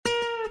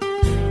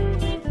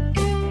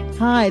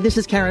Hi, this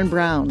is Karen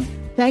Brown.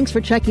 Thanks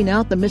for checking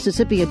out the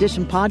Mississippi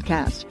Edition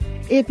podcast.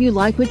 If you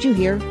like what you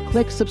hear,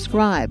 click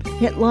subscribe,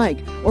 hit like,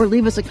 or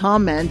leave us a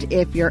comment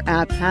if your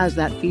app has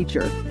that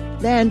feature.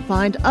 Then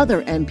find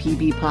other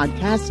MPB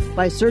podcasts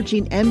by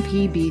searching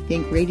MPB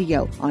Think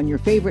Radio on your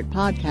favorite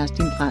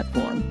podcasting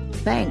platform.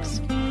 Thanks.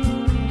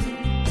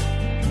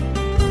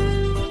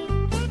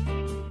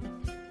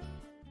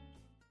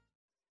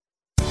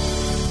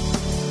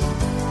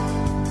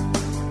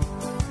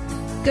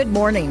 Good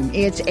morning.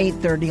 It's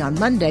 8:30 on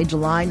Monday,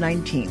 July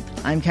 19th.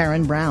 I'm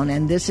Karen Brown,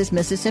 and this is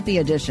Mississippi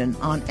Edition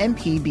on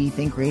MPB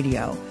Think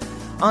Radio.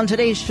 On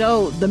today's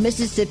show, the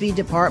Mississippi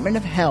Department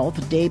of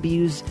Health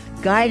debuts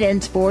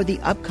guidance for the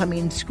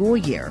upcoming school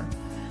year.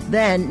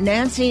 Then,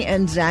 Nancy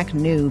and Zach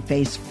New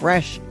face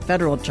fresh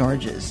federal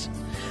charges.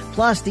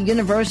 Plus, the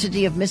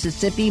University of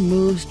Mississippi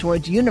moves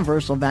towards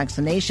universal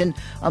vaccination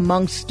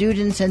among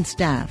students and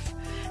staff.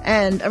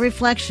 And a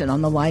reflection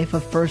on the life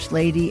of First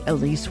Lady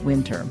Elise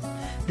Winter.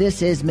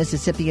 This is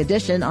Mississippi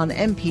Edition on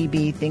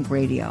MPB Think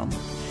Radio.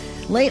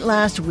 Late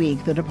last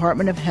week, the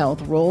Department of Health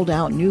rolled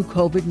out new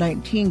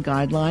COVID-19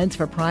 guidelines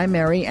for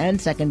primary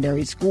and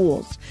secondary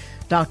schools.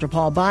 Dr.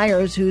 Paul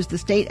Byers, who's the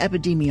state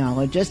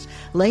epidemiologist,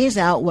 lays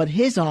out what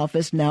his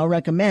office now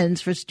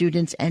recommends for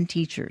students and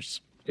teachers.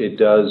 It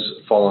does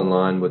fall in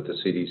line with the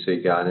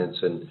CDC guidance.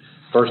 And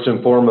first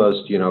and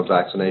foremost,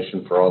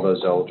 vaccination for all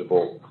those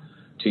eligible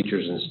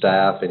teachers and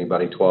staff,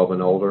 anybody 12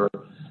 and older.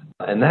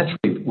 And that's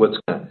really what's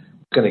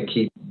going to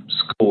keep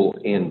school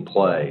in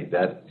play.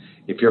 That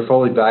if you're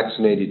fully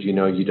vaccinated, you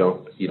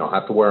don't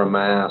have to wear a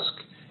mask,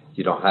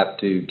 you don't have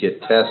to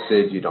get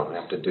tested, you don't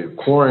have to do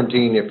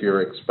quarantine if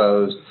you're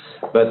exposed.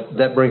 But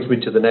that brings me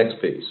to the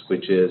next piece,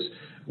 which is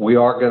we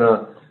are going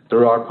to,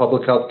 through our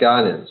public health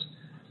guidance,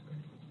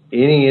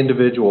 any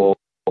individual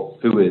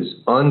who is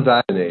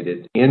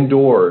unvaccinated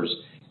indoors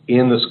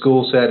in the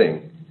school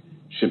setting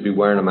should be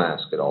wearing a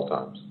mask at all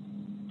times.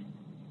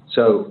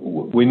 So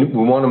we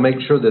want to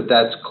make sure that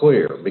that's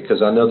clear,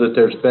 because I know that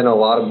there's been a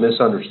lot of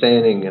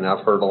misunderstanding, and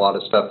I've heard a lot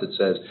of stuff that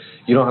says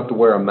you don't have to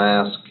wear a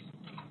mask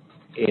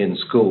in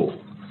school.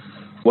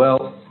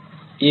 Well,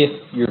 if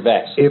you're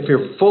vaccinated. If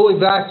you're fully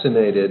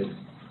vaccinated,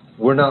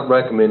 we're not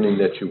recommending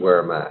that you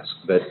wear a mask.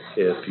 But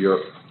if you're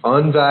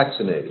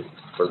unvaccinated,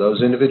 for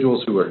those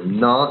individuals who are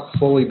not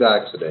fully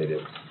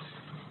vaccinated,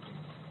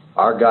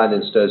 our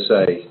guidance does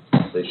say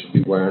they should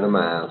be wearing a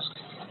mask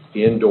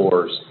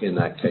indoors in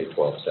that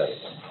K-12 setting.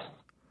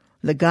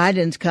 The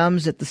guidance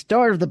comes at the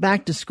start of the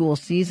back-to-school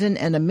season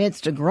and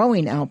amidst a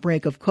growing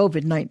outbreak of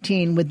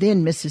COVID-19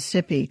 within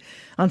Mississippi.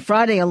 On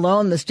Friday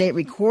alone, the state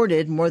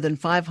recorded more than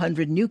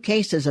 500 new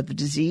cases of the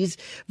disease,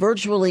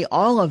 virtually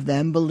all of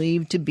them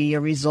believed to be a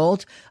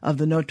result of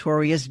the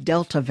notorious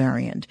Delta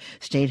variant.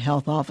 State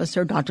Health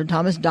Officer Dr.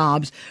 Thomas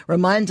Dobbs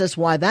reminds us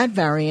why that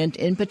variant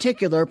in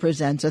particular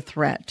presents a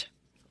threat.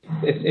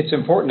 It's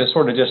important to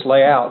sort of just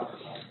lay out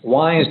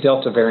why is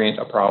Delta variant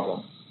a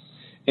problem?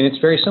 And it's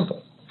very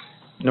simple.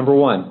 Number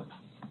one,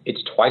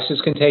 it's twice as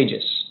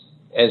contagious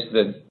as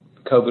the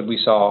COVID we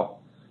saw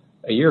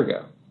a year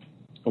ago.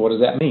 What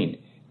does that mean?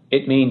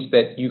 It means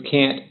that you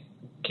can't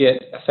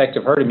get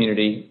effective herd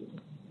immunity,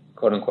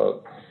 quote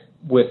unquote,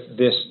 with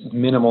this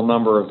minimal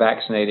number of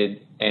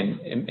vaccinated and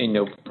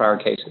prior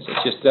cases.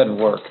 It just doesn't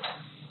work.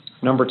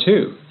 Number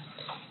two,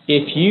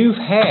 if you've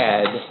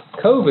had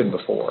COVID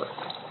before,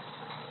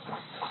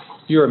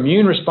 your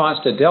immune response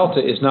to Delta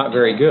is not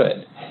very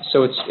good.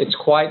 So it's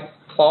quite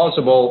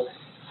plausible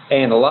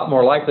and a lot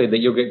more likely that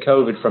you'll get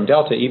COVID from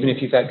Delta, even if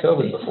you've had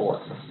COVID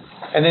before.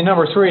 And then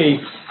number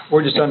three,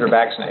 we're just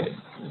under-vaccinated.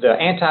 The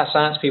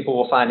anti-science people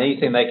will find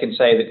anything they can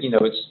say that,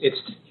 it's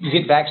you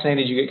get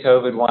vaccinated, you get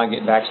COVID, why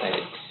get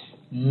vaccinated?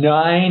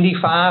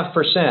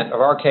 95%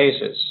 of our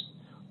cases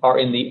are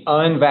in the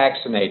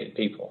unvaccinated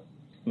people.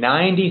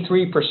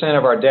 93%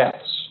 of our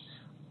deaths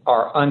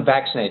are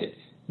unvaccinated.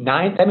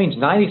 That means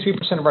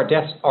 93% of our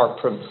deaths are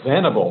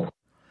preventable.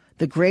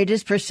 The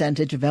greatest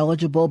percentage of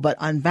eligible but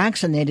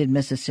unvaccinated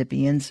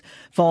Mississippians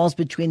falls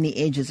between the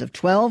ages of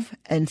 12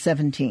 and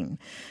 17.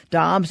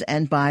 Dobbs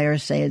and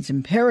Byers say it's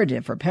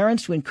imperative for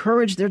parents to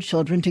encourage their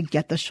children to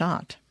get the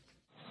shot.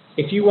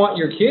 If you want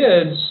your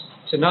kids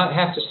to not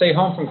have to stay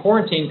home from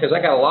quarantine, because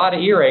I got a lot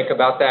of earache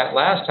about that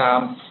last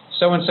time,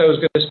 so-and-so is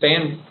going to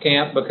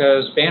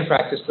band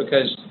practice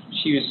because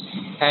she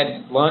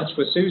had lunch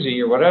with Susie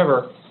or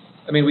whatever.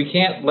 I mean, we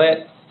can't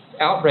let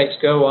outbreaks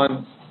go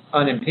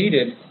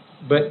unimpeded.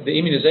 But the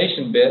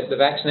immunization bit, the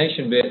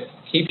vaccination bit,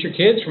 keeps your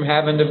kids from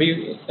having to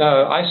be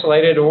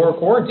isolated or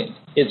quarantined.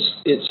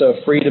 It's a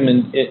freedom,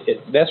 and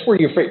that's where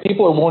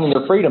people are wanting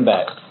their freedom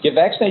back. Get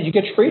vaccinated, you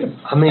get your freedom.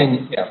 I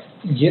mean,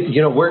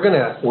 we're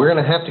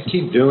gonna have to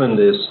keep doing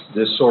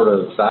this sort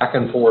of back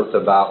and forth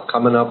about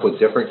coming up with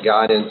different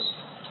guidance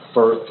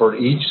for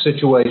each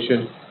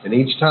situation, and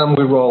each time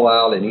we roll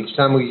out, and each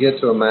time we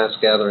get to a mass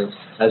gathering,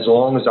 as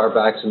long as our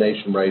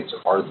vaccination rates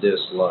are this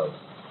low.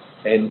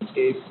 And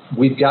if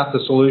we've got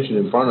the solution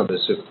in front of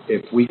us,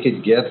 if we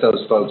could get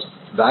those folks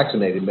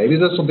vaccinated, maybe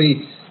this will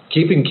be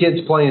keeping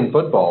kids playing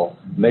football,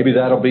 maybe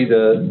that'll be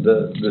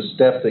the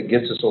step that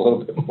gets us a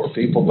little bit more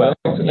people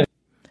vaccinated.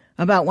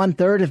 About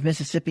 1/3 of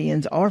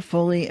Mississippians are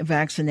fully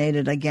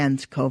vaccinated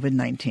against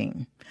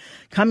COVID-19.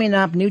 Coming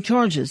up, new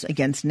charges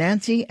against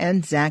Nancy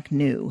and Zach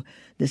New.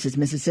 This is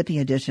Mississippi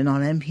Edition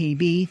on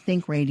MPB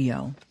Think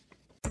Radio.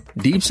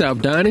 Deep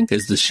South Dining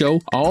is the show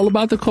all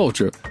about the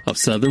culture of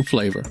Southern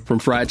flavor, from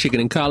fried chicken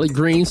and collard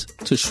greens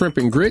to shrimp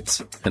and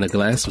grits and a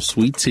glass of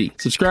sweet tea.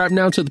 Subscribe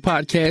now to the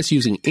podcast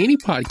using any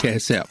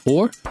podcast app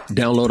or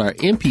download our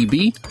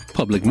MPB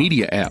Public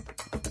Media app.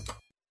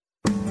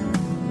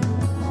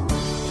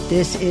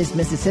 This is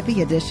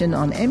Mississippi Edition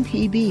on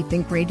MPB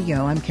Think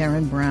Radio. I'm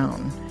Karen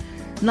Brown.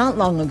 Not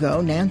long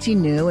ago, Nancy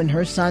New and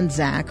her son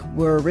Zach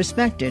were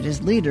respected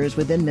as leaders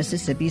within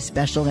Mississippi's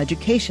special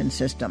education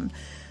system.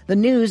 The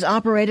News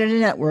operated a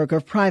network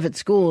of private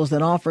schools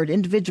that offered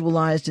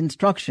individualized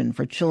instruction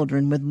for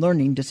children with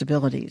learning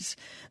disabilities.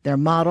 Their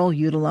model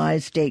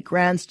utilized state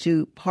grants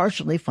to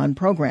partially fund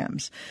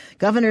programs.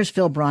 Governors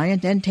Phil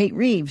Bryant and Tate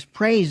Reeves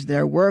praised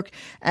their work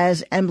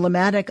as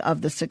emblematic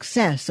of the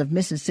success of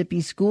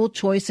Mississippi's school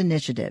choice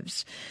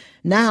initiatives.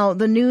 Now,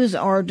 the News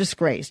are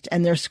disgraced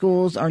and their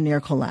schools are near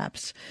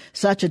collapse.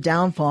 Such a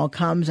downfall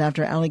comes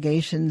after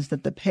allegations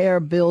that the pair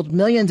billed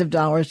millions of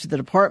dollars to the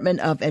Department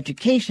of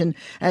Education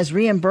as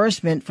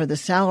reimbursement for the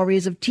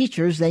salaries of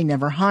teachers they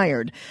never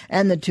hired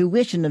and the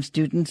tuition of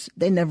students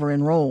they never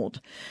enrolled.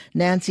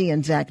 Nancy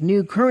and Zach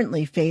New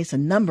currently face a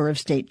number of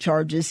state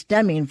charges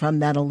stemming from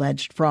that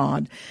alleged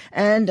fraud,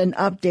 and an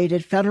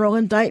updated federal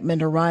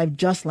indictment arrived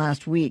just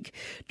last week.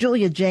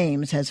 Julia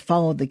James has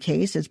followed the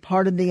case as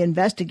part of the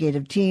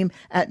investigative team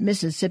at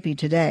Mississippi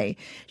Today.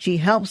 She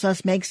helps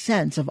us make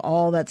sense of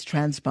all that's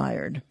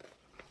transpired.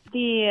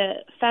 The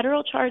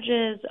federal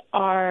charges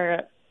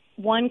are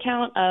 1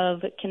 count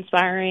of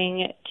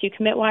conspiring to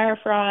commit wire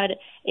fraud,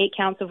 8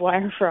 counts of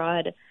wire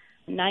fraud,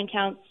 9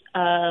 counts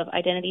of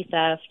identity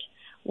theft,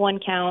 1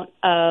 count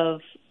of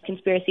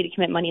conspiracy to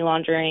commit money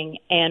laundering,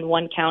 and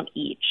 1 count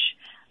each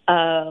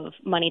of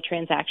money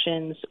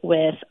transactions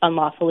with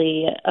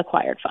unlawfully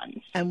acquired funds.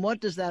 And what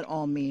does that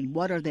all mean?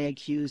 What are they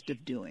accused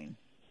of doing?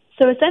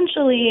 So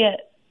essentially,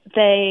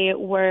 they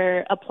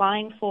were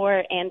applying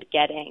for and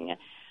getting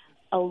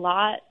a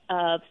lot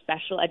of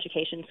special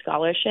education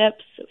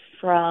scholarships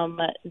from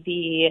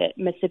the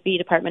Mississippi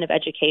Department of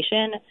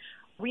Education,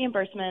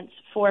 reimbursements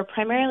for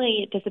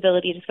primarily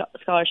disability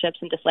scholarships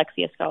and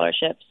dyslexia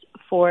scholarships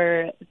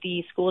for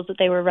the schools that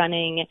they were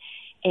running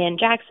in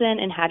Jackson,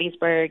 in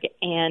Hattiesburg,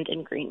 and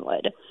in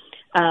Greenwood,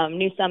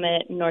 New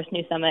Summit, North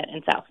New Summit,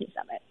 and South New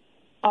Summit.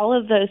 All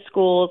of those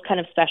schools kind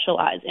of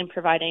specialize in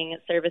providing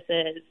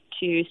services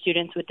to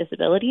students with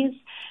disabilities,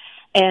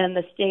 and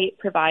the state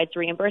provides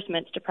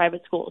reimbursements to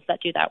private schools that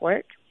do that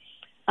work.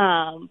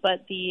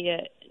 But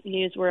the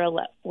News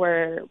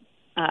were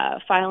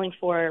filing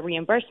for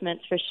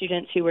reimbursements for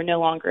students who were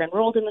no longer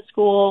enrolled in the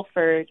school,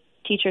 for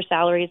teacher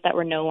salaries that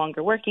were no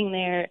longer working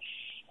there,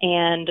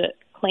 and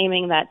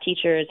claiming that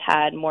teachers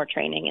had more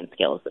training and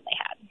skills than they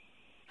had.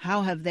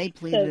 How have they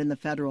pleaded in the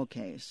federal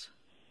case?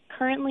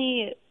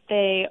 Currently,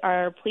 they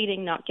are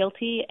pleading not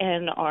guilty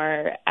and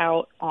are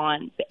out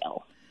on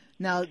bail.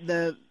 Now,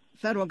 the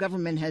federal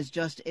government has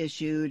just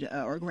issued,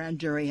 or grand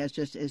jury has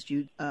just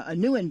issued, a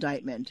new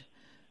indictment.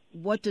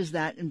 What does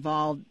that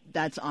involve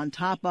that's on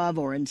top of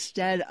or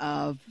instead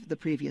of the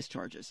previous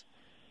charges?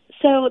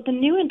 So the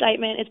new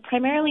indictment is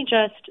primarily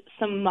just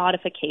some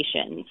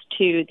modifications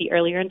to the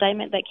earlier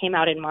indictment that came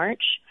out in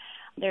March.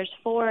 There's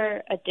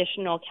 4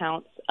 additional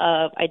counts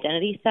of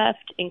identity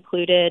theft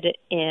included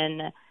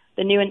in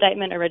the new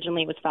indictment.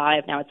 Originally was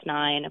 5, now it's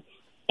 9.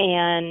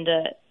 And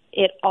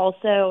it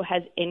also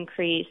has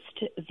increased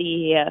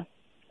the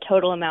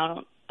total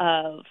amount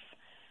of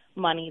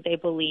money they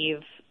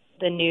believe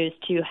the News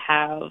to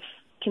have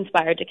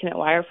conspired to commit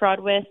wire fraud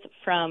with,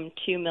 from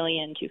 $2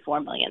 million to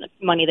 $4 million,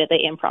 money that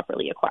they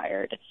improperly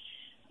acquired.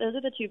 Those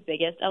are the 2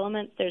 biggest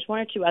elements. There's 1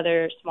 or 2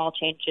 other small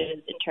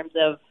changes in terms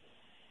of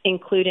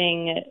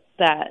including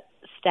that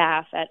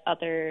staff at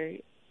other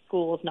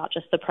schools, not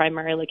just the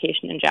primary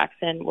location in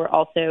Jackson, were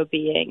also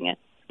being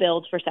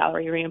billed for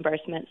salary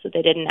reimbursements that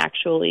they didn't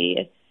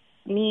actually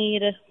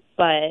need.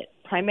 But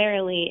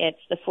primarily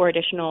it's the 4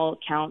 additional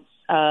counts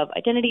of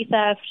identity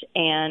theft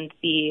and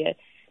the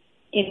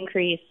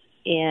increase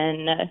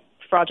in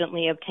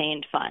fraudulently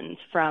obtained funds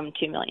from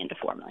 $2 million to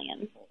 $4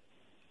 million.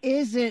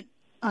 Is it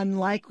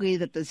unlikely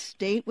that the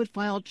state would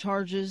file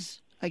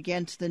charges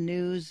against the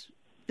News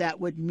that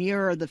would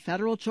mirror the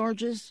federal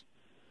charges?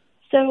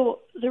 So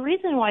the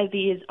reason why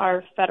these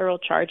are federal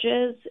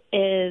charges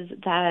is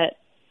that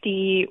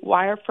the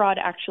wire fraud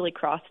actually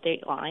crossed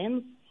state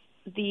lines.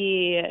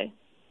 The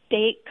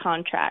state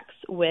contracts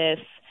with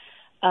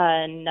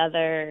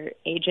another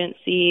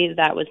agency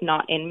that was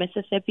not in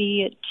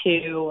Mississippi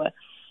to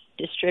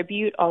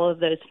distribute all of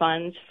those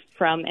funds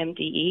from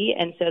MDE,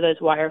 and so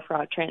those wire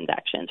fraud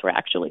transactions were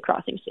actually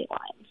crossing state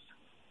lines.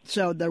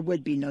 So there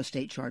would be no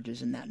state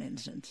charges in that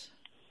instance?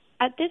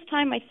 At this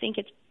time, I think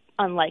it's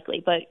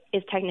unlikely, but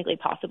is technically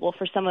possible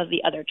for some of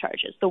the other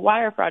charges. The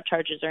wire fraud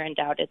charges are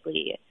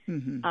undoubtedly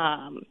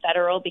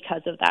federal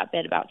because of that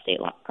bit about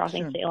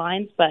crossing state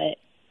lines, but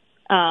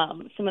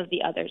some of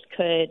the others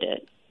could,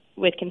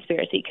 with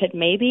conspiracy, could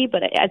maybe,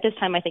 but at this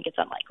time I think it's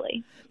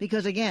unlikely.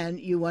 Because, again,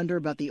 you wonder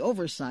about the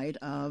oversight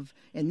of,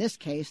 in this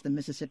case, the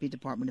Mississippi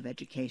Department of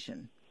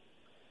Education.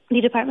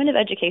 The Department of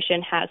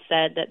Education has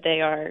said that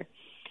they are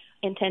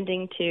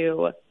intending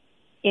to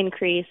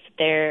increase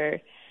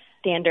their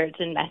standards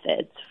and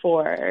methods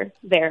for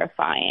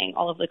verifying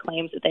all of the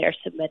claims that they are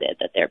submitted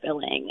that they're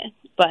billing.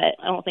 But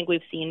I don't think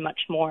we've seen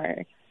much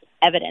more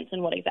evidence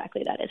in what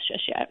exactly that is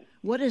just yet.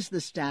 What is the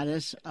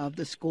status of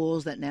the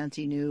schools that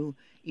Nancy New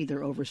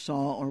either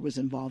oversaw or was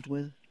involved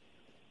with?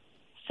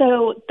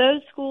 So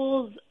those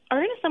schools are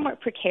in a somewhat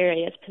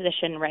precarious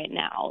position right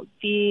now.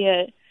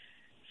 The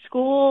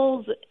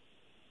schools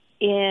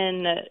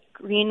in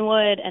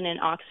Greenwood and in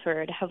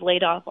Oxford have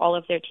laid off all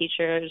of their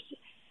teachers,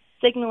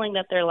 signaling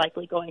that they're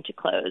likely going to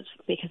close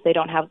because they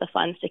don't have the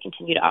funds to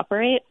continue to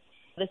operate.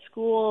 The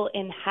school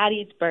in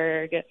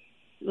Hattiesburg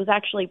was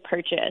actually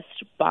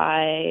purchased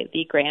by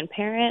the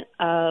grandparent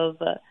of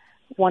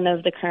one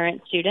of the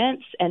current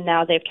students, and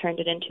now they've turned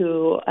it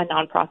into a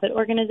nonprofit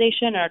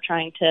organization and are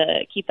trying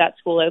to keep that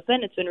school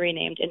open. It's been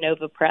renamed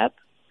Innova Prep,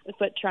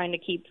 but trying to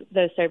keep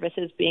those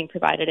services being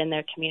provided in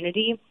their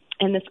community.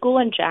 And the school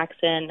in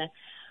Jackson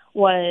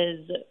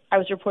I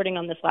was reporting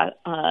on this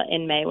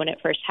in May when it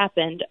first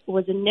happened,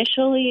 was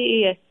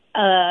initially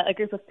a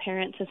group of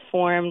parents has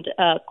formed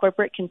a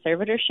corporate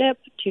conservatorship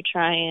to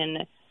try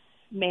and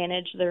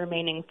manage the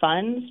remaining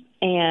funds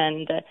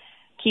and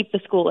keep the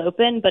school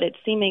open, but it's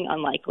seeming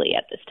unlikely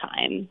at this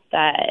time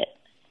that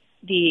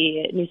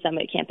the New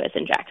Summit campus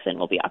in Jackson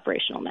will be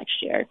operational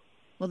next year.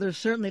 Well, there's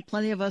certainly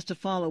plenty of us to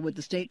follow with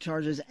the state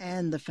charges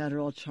and the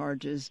federal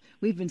charges.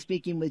 We've been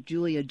speaking with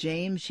Julia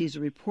James. She's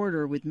a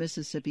reporter with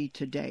Mississippi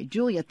Today.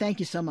 Julia, thank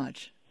you so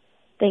much.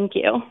 Thank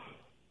you.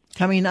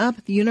 Coming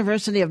up, the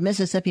University of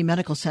Mississippi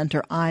Medical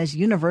Center eyes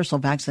universal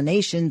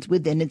vaccinations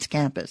within its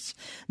campus.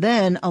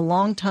 Then a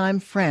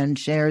longtime friend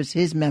shares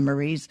his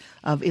memories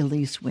of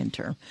Elise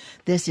Winter.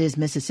 This is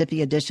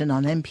Mississippi Edition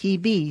on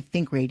MPB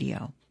Think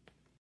Radio.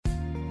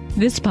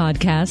 This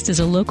podcast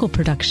is a local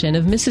production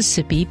of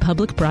Mississippi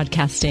Public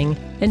Broadcasting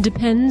and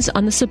depends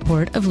on the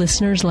support of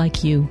listeners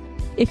like you.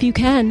 If you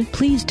can,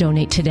 please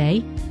donate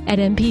today at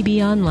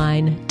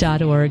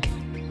mpbonline.org.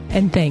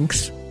 And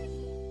thanks.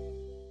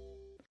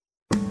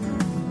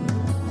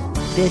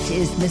 This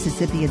is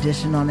Mississippi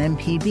Edition on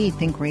MPB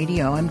Think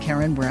Radio. I'm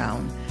Karen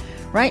Brown.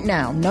 Right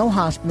now, no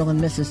hospital in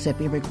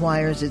Mississippi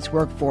requires its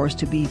workforce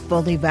to be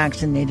fully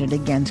vaccinated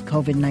against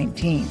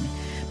COVID-19.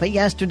 But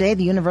yesterday,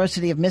 the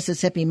University of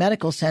Mississippi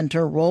Medical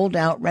Center rolled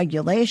out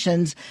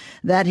regulations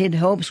that it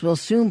hopes will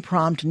soon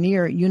prompt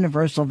near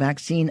universal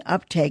vaccine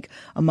uptake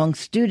among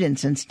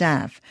students and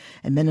staff.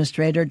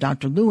 Administrator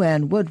Dr.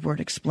 Luann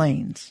Woodward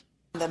explains.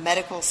 The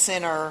medical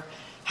center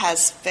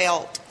has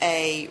felt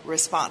a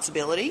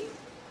responsibility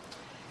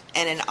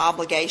and an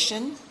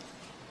obligation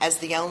as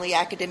the only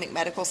academic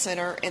medical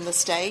center in the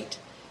state,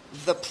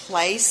 the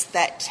place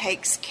that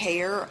takes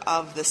care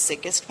of the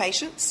sickest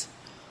patients,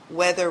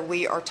 whether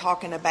we are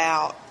talking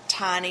about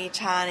tiny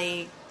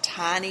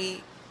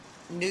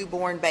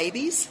newborn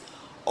babies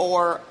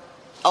or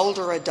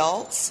older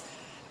adults,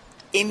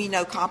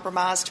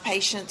 immunocompromised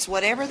patients,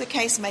 whatever the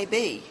case may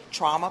be,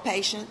 trauma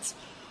patients.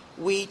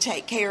 We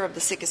take care of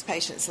the sickest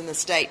patients in the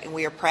state, and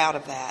we are proud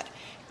of that.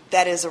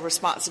 That is a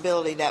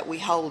responsibility that we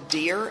hold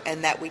dear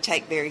and that we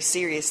take very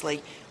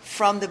seriously.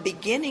 From the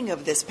beginning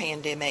of this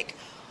pandemic,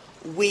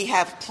 we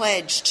have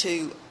pledged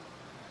to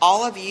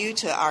all of you,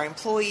 to our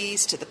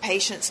employees, to the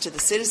patients, to the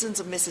citizens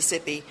of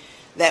Mississippi,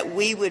 that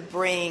we would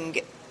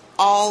bring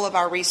all of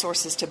our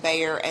resources to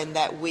bear and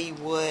that we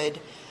would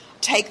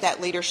take that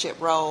leadership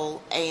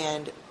role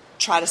and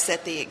try to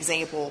set the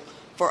example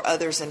for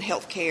others in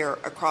healthcare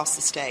across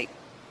the state.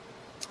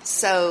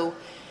 So,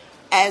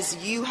 as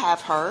you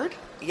have heard,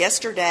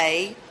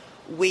 yesterday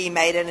we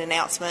made an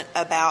announcement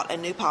about a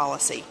new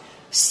policy.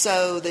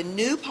 So the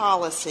new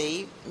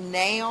policy,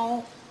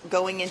 now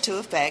going into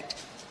effect,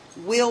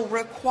 will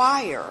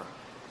require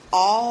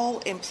all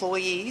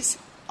employees,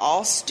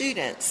 all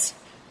students,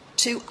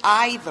 to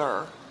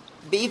either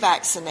be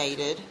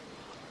vaccinated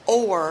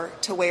or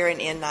to wear an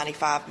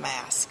N95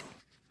 mask.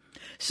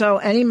 So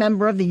any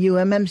member of the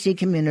UMMC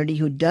community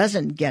who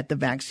doesn't get the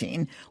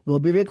vaccine will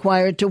be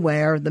required to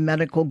wear the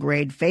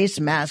medical-grade face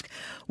mask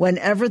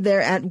whenever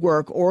they're at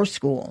work or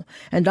school.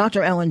 And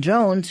Dr. Ellen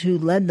Jones, who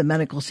led the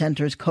medical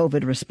center's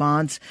COVID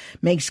response,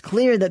 makes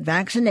clear that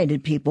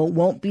vaccinated people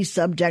won't be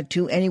subject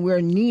to anywhere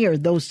near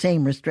those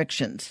same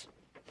restrictions.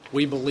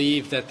 We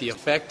believe that the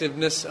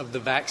effectiveness of the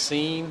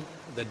vaccine,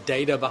 the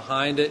data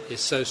behind it,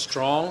 is so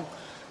strong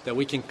that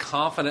we can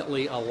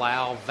confidently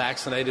allow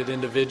vaccinated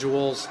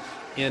individuals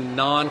in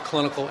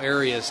non-clinical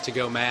areas to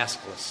go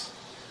maskless,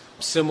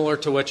 similar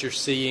to what you're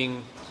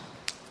seeing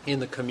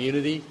in the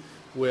community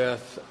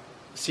with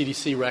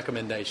CDC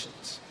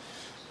recommendations.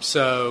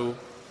 So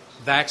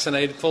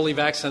fully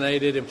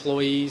vaccinated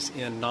employees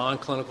in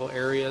non-clinical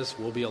areas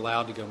will be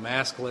allowed to go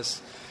maskless.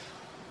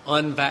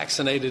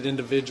 Unvaccinated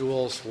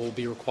individuals will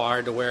be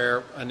required to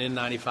wear an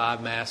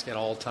N95 mask at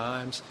all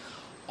times.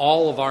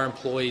 All of our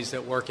employees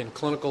that work in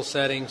clinical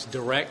settings,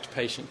 direct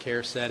patient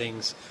care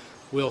settings,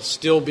 will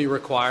still be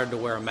required to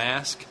wear a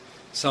mask.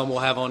 Some will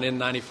have on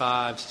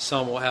N95s,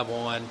 some will have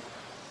on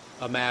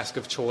a mask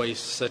of choice,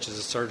 such as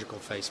a surgical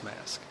face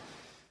mask.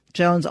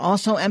 Jones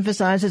also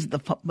emphasizes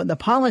the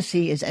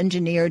policy is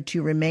engineered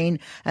to remain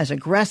as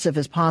aggressive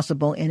as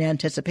possible in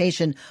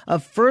anticipation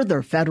of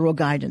further federal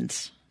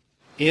guidance.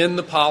 In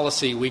the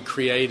policy, we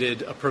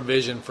created a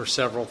provision for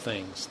several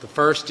things. The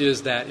first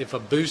is that if a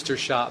booster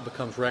shot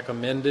becomes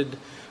recommended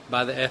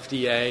by the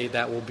FDA,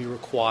 that will be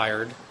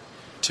required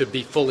to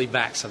be fully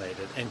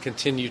vaccinated and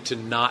continue to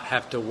not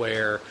have to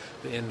wear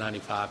the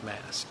N95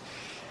 mask.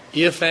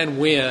 If and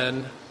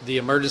when the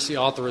emergency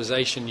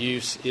authorization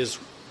use is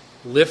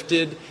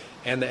lifted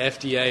and the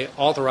FDA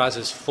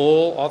authorizes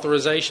full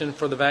authorization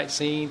for the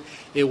vaccine,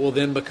 it will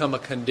then become a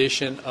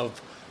condition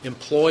of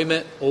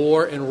employment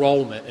or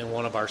enrollment in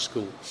one of our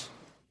schools.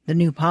 The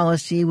new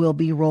policy will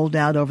be rolled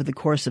out over the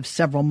course of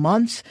several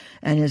months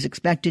and is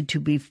expected to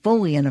be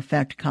fully in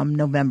effect come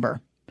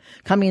November.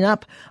 Coming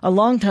up, a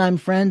longtime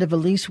friend of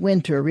Elise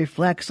Winter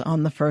reflects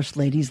on the First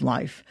Lady's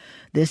life.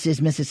 This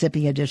is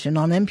Mississippi Edition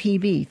on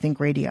MPB Think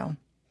Radio.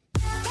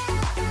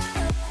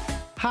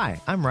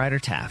 Hi, I'm Ryder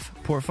Taff,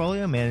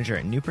 Portfolio Manager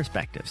at New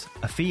Perspectives,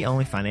 a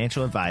fee-only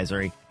financial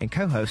advisory and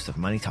co-host of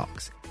Money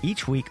Talks.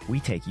 Each week, we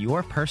take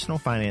your personal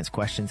finance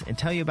questions and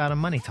tell you about a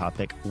money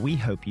topic we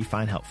hope you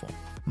find helpful.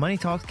 Money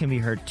Talks can be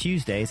heard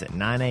Tuesdays at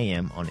 9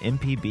 a.m. on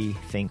MPB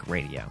Think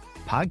Radio.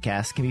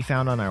 Podcasts can be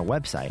found on our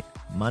website,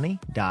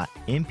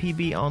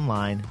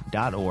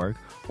 money.mpbonline.org,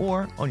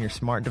 or on your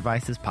smart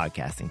device's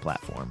podcasting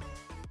platform.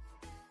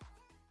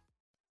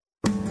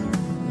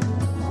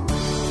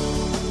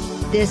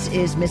 This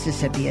is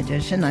Mississippi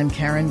Edition. I'm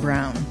Karen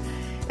Brown.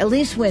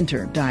 Elise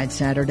Winter died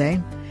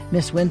Saturday.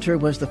 Miss Winter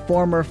was the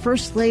former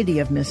First Lady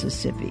of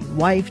Mississippi,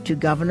 wife to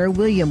Governor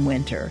William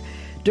Winter.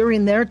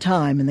 During their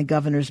time in the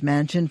governor's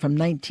mansion from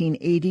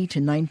 1980 to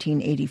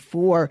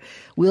 1984,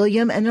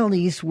 William and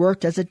Elise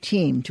worked as a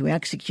team to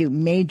execute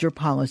major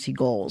policy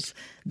goals.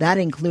 That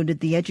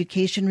included the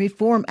Education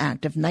Reform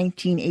Act of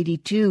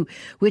 1982,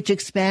 which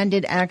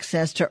expanded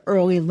access to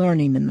early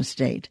learning in the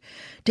state.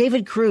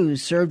 David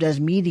Cruz served as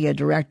media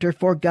director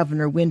for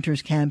Governor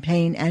Winter's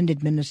campaign and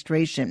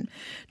administration.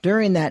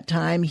 During that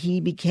time, he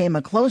became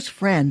a close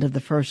friend of the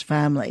First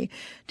Family.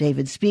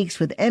 David speaks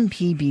with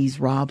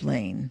MPB's Rob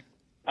Lane.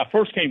 I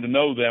first came to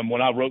know them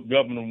when I wrote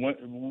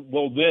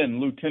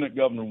Lieutenant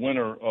Governor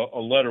Winter a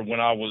letter when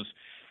I was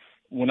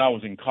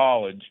in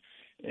college,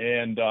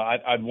 and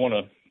I'd won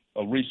a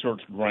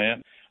research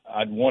grant.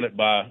 I'd won it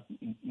by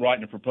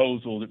writing a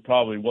proposal that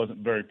probably wasn't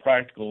very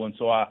practical, and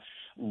so I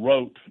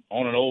wrote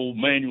on an old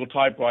manual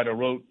typewriter. I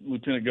wrote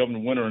Lieutenant Governor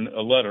Winter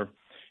a letter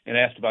and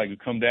asked if I could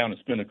come down and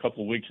spend a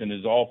couple of weeks in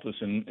his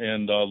office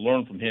and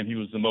learn from him. He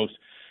was the most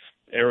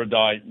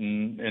erudite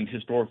and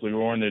historically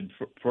oriented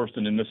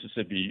person in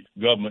Mississippi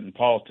government and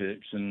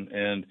politics,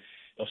 and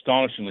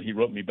astonishingly, he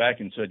wrote me back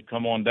and said,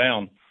 "Come on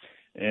down."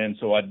 And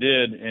so I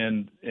did,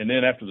 and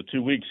then after the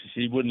 2 weeks,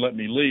 he wouldn't let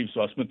me leave, so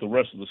I spent the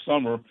rest of the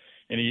summer,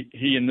 and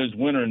he and Ms.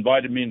 Winter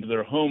invited me into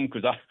their home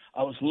because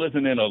I was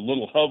living in a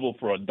little hovel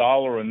for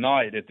 $1 a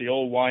night at the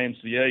old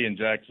YMCA in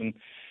Jackson,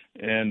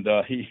 and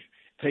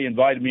they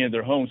invited me in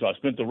their home, so I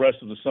spent the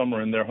rest of the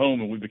summer in their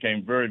home, and we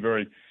became very,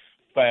 very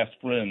fast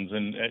friends,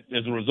 and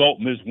as a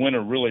result, Ms.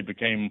 Winter really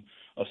became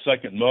a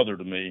second mother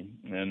to me,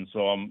 and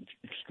so I'm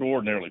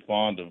extraordinarily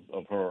fond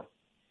of her.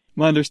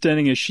 My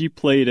understanding is she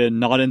played a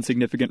not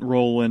insignificant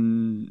role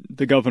in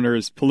the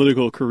governor's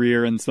political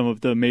career and some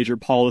of the major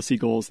policy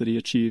goals that he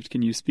achieved.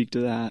 Can you speak to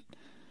that?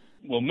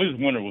 Well, Ms.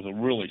 Winter was a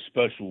really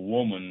special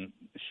woman.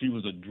 She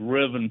was a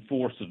driven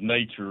force of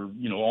nature,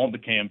 on the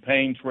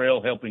campaign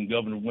trail, helping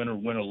Governor Winter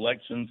win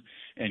elections,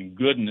 and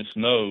goodness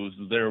knows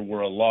there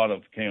were a lot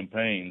of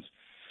campaigns.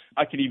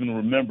 I can even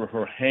remember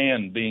her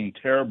hand being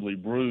terribly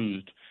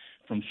bruised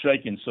from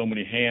shaking so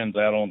many hands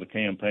out on the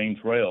campaign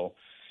trail.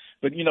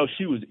 But,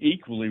 she was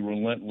equally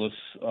relentless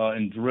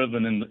and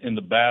driven in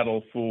the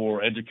battle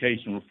for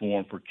education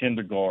reform, for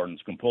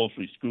kindergartens,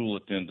 compulsory school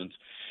attendance,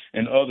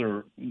 and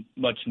other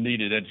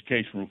much-needed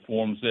education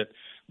reforms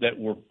that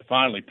were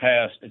finally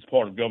passed as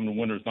part of Governor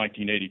Winter's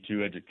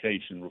 1982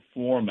 Education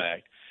Reform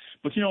Act.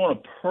 But, on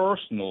a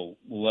personal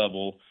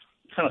level,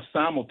 kind of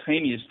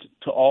simultaneous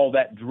to all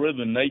that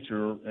driven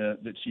nature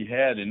that she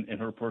had in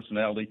her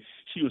personality,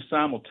 she was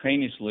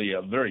simultaneously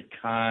a very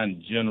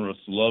kind, generous,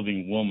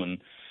 loving woman,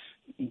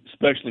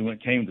 especially when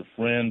it came to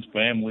friends,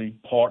 family,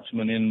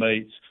 parchment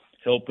inmates,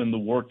 helping the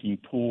working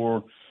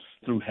poor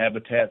through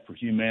Habitat for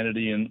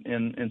Humanity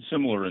and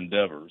similar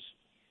endeavors.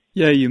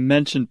 Yeah, you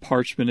mentioned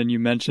parchment, and you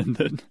mentioned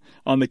that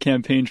on the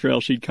campaign trail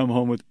she'd come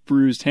home with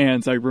bruised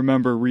hands. I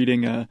remember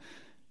reading a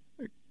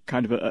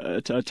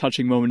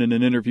touching moment in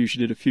an interview she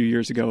did a few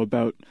years ago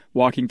about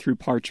walking through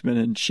parchment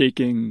and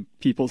shaking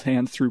people's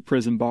hands through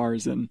prison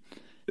bars. And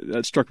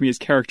that struck me as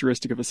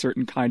characteristic of a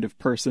certain kind of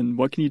person.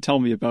 What can you tell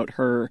me about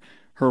her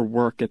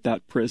work at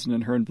that prison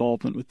and her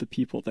involvement with the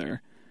people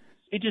there?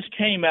 It just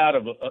came out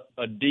of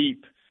a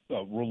deep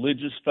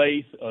religious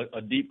faith,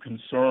 a deep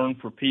concern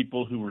for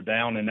people who were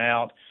down and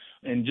out,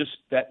 and just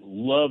that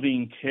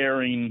loving,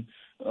 caring,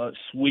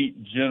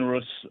 sweet,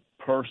 generous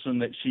person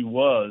that she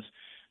was.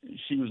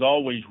 She was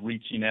always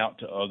reaching out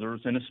to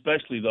others, and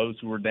especially those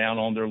who were down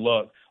on their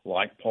luck,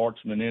 like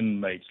parchment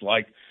inmates,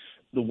 like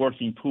the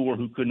working poor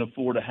who couldn't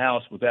afford a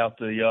house without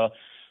the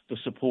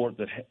support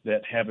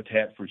that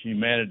Habitat for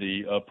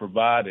Humanity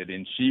provided.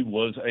 And she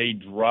was a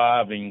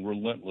driving,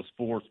 relentless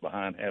force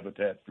behind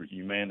Habitat for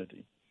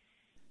Humanity.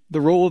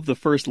 The role of the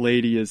First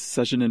Lady is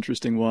such an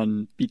interesting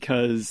one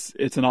because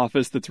it's an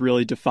office that's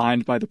really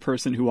defined by the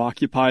person who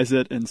occupies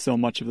it, and so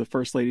much of the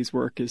First Lady's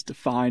work is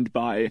defined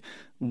by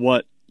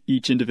what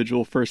each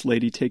individual First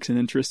Lady takes an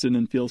interest in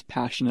and feels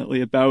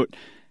passionately about.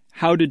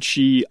 How did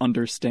she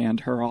understand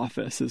her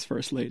office as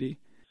First Lady?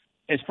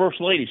 As First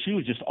Lady, she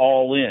was just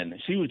all in.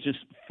 She was just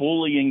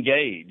fully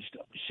engaged.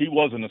 She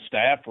wasn't a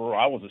staffer.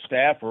 I was a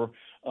staffer,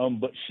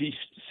 but she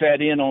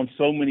sat in on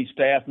so many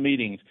staff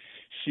meetings.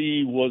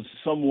 She was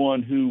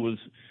someone who was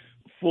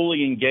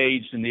fully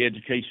engaged in the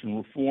Education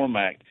Reform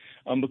Act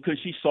because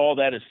she saw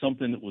that as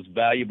something that was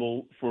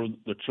valuable for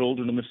the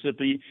children of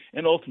Mississippi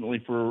and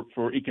ultimately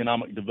for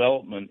economic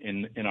development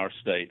in our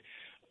state.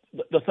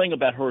 The thing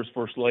about her as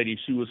First Lady,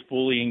 she was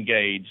fully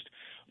engaged.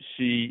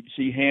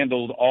 She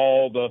handled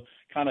all the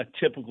kind of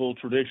typical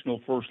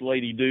traditional First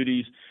Lady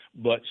duties,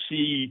 but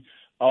she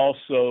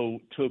also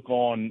took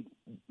on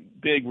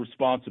big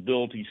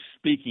responsibilities,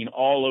 speaking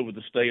all over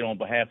the state on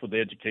behalf of the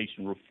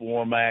Education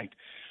Reform Act,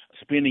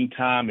 spending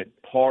time at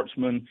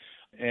Parchman,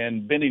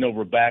 and bending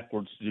over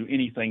backwards to do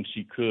anything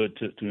she could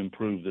to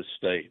improve this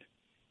state.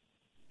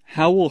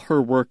 How will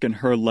her work and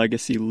her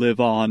legacy live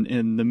on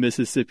in the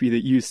Mississippi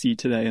that you see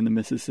today and the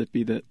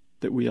Mississippi that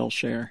we all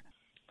share?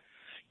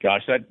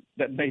 Gosh,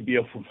 that may be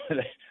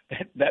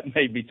that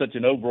may be such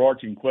an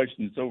overarching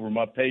question. It's over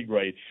my pay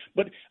grade.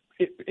 But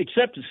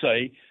except to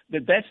say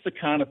that that's the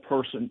kind of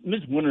person,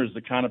 Ms. Winter is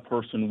the kind of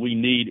person we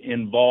need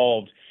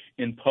involved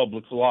in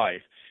public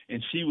life.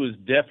 And she was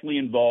definitely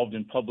involved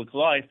in public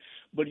life.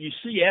 But you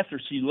see, after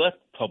she left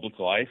public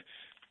life,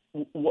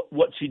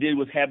 what she did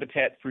with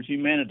Habitat for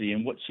Humanity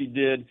and what she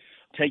did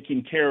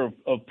taking care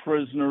of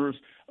prisoners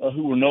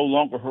who were no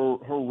longer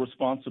her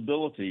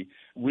responsibility,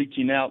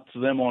 reaching out to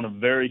them on a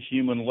very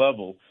human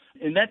level.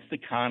 And that's the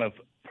kind of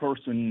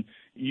person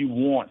you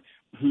want,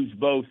 who's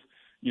both,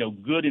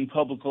 good in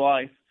public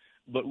life,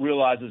 but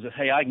realizes that,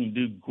 hey, I can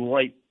do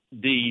great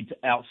deeds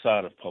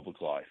outside of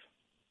public life.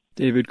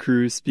 David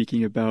Cruz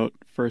speaking about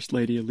First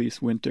Lady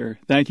Elise Winter.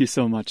 Thank you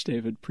so much,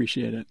 David.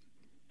 Appreciate it.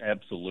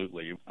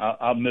 Absolutely.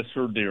 I'll miss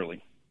her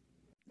dearly.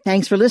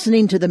 Thanks for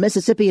listening to the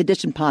Mississippi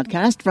Edition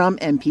podcast from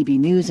MPB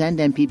News and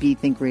MPB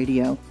Think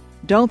Radio.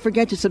 Don't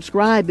forget to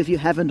subscribe if you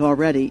haven't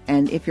already,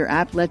 and if your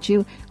app lets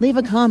you, leave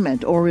a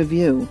comment or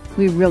review.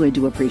 We really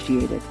do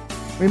appreciate it.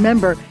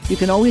 Remember, you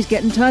can always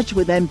get in touch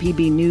with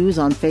MPB News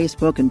on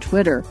Facebook and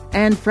Twitter,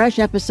 and fresh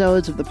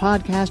episodes of the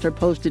podcast are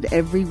posted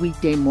every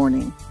weekday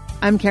morning.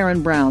 I'm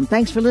Karen Brown.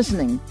 Thanks for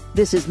listening.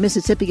 This is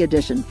Mississippi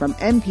Edition from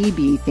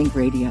MPB Think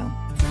Radio.